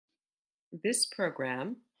This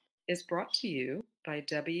program is brought to you by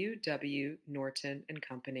W. W. Norton and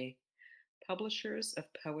Company, publishers of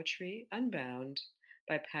Poetry Unbound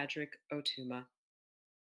by Padraig Ó Tuama.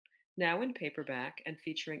 Now in paperback and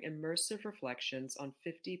featuring immersive reflections on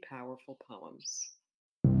 50 powerful poems.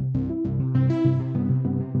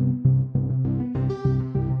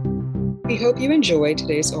 We hope you enjoy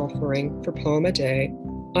today's offering for Poem a Day,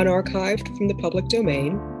 unarchived from the public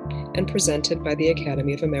domain and presented by the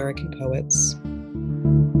Academy of American Poets.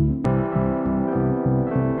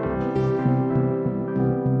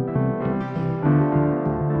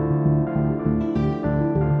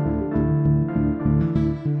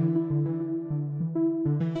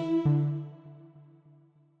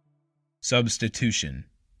 Substitution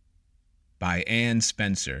by Anne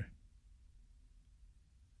Spencer.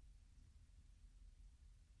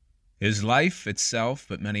 Is life itself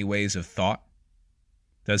but many ways of thought?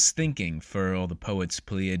 Does thinking furl the poet's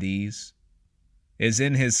Pleiades? Is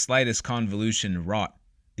in his slightest convolution wrought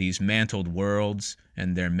these mantled worlds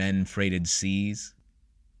and their men-freighted seas?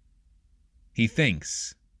 He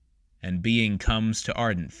thinks, and being comes to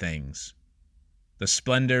ardent things. The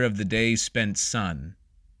splendor of the day-spent sun,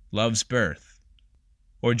 love's birth,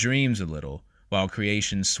 or dreams a little while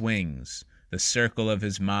creation swings the circle of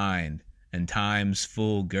his mind and time's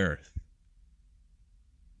full girth.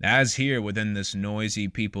 As here within this noisy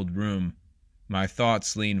peopled room, my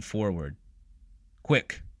thoughts lean forward.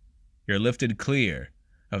 Quick, you're lifted clear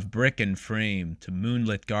of brick and frame to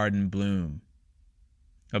moonlit garden bloom.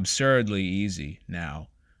 Absurdly easy now,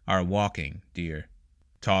 our walking, dear,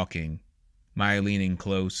 talking, my leaning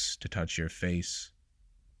close to touch your face.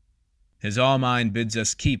 His all mind bids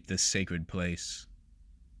us keep this sacred place.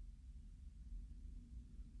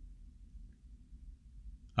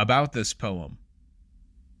 About this poem.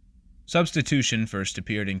 Substitution first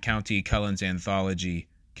appeared in County Cullen's anthology,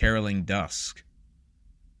 Caroling Dusk.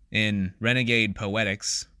 In Renegade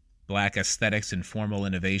Poetics, Black Aesthetics and Formal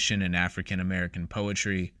Innovation in African American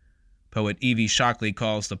Poetry, poet Evie Shockley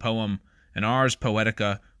calls the poem an ars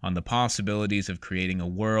poetica on the possibilities of creating a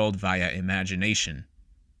world via imagination,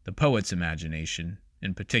 the poet's imagination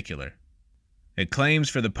in particular. It claims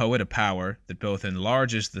for the poet a power that both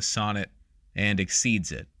enlarges the sonnet and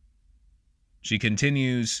exceeds it. She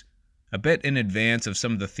continues, a bit in advance of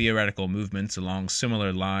some of the theoretical movements along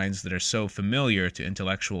similar lines that are so familiar to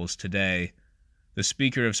intellectuals today, the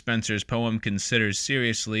speaker of Spencer's poem considers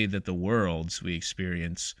seriously that the worlds we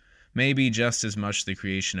experience may be just as much the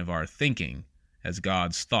creation of our thinking as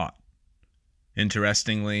God's thought.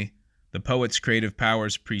 Interestingly, the poet's creative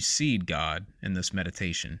powers precede God in this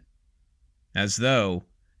meditation, as though,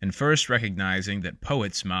 in first recognizing that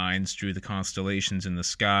poets' minds drew the constellations in the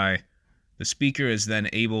sky, the speaker is then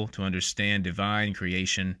able to understand divine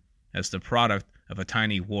creation as the product of a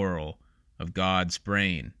tiny whirl of God's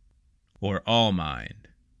brain, or all-mind.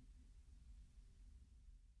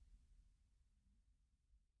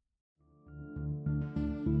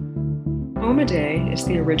 Poem a Day is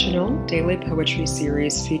the original daily poetry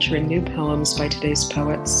series featuring new poems by today's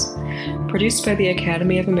poets. Produced by the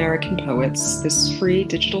Academy of American Poets, this free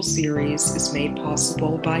digital series is made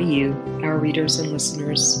possible by you, our readers and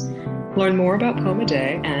listeners. Learn more about Poem a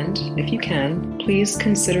Day and, if you can, please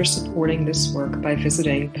consider supporting this work by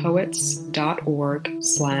visiting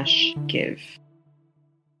poets.org/give.